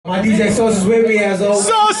My DJ Source is with me as always.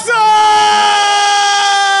 Sosa!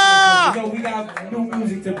 You know, we got new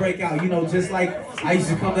music to break out. You know, just like I used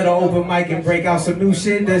to come to the open mic and break out some new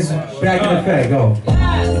shit that's back in effect. Go.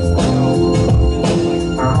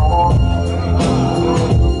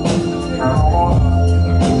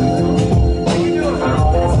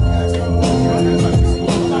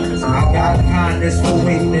 I got kindness for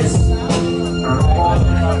weakness.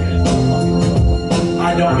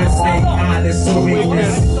 I don't mistake kindness for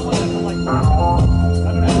weakness.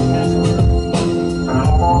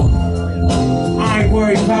 I ain't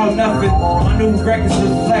worried about nothing. My new records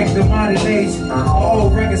reflect the modern age. My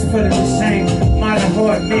old records put it to shame. Modern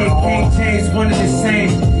heart, man, can't change, one and the same.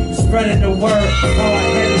 Spreading the word,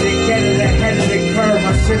 hard-headed and get it ahead of the curve.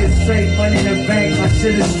 My shit is straight money in the bank. My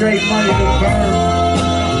shit is straight money to burn.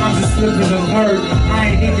 I'm just flipping the bird. I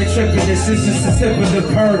ain't even tripping, this is just a tip of the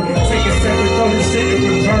bird. Take a step and throw this shit in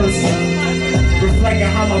reverse. Reflecting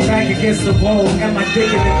how my back against the wall and my dick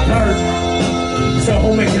in the dirt. So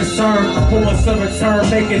who make concern? Who wants to return?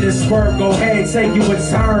 Making this work, go ahead, take you a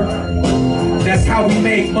turn. That's how we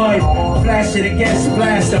make mud. Flash it and get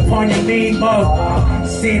splashed upon your mean mug.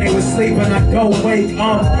 Seen they was sleeping, I go wake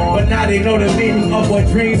up. But now they know the meaning of what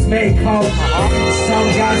dreams may come. Some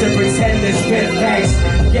guys that pretend to spit facts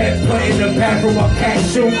get put in the bathroom while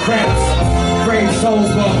cats shoot craps. Brave souls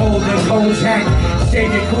will hold the cold jack.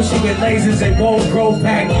 Shade your cushion with lasers and won't grow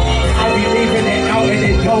back. I'll be leaving it out and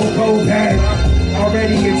it don't go back.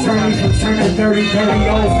 Already attorney from turning 30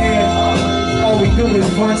 old man. All we do is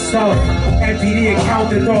fun stuff. Empty the account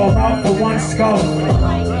to throw them out for one skull.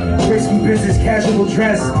 Risky business, casual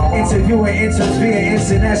dress. Interviewing interns via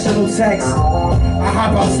international text. I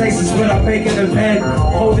hop out stations when I'm making a bed.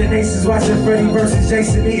 Holding aces, watching Freddy versus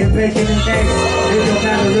Jason eating bacon and eggs. It don't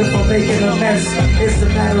matter if I'm making a mess. It's a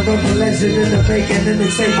matter of the legend and the bacon and the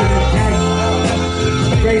taking the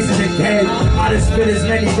cake. Raising the dead. I done spit as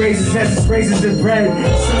many raisins as it's raisins and bread.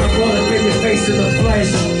 Some roll up in your face in the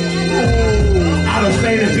flesh. I don't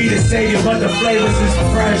claim to be the savior, but the flavors is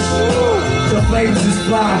fresh. The flavors is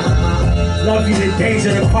fly. Love you to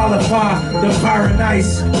danger to qualify. The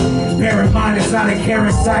paradise. Bear in mind it's not a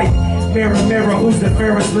caring sight. Mirror, mirror, who's the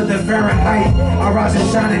fairest with the Fahrenheit? I rise and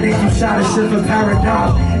shine and think you shot a ship of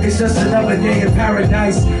paradigm. It's just another day in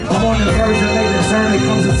paradise. I'm on the verge of making a turn. It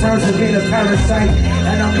comes to terms of being a parasite.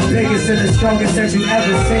 And I'm the biggest and the strongest that you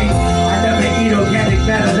ever seen. I never eat organic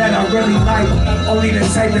matter that I really like. Only the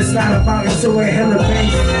type that's not a mountain to a hill of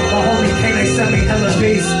beans. My homie K, they sent me hella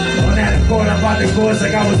beats. On that accord, I'm about to gorge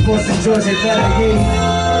like I was born in Georgia.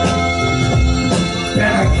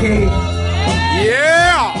 Better key.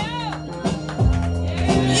 Yeah!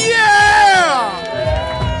 Yeah!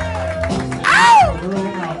 Ow!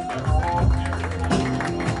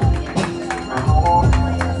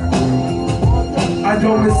 I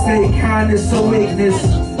don't mistake kindness or weakness.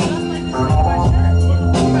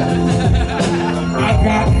 I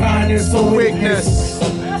got kindness or weakness.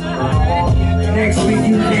 Next week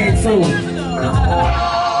you can too.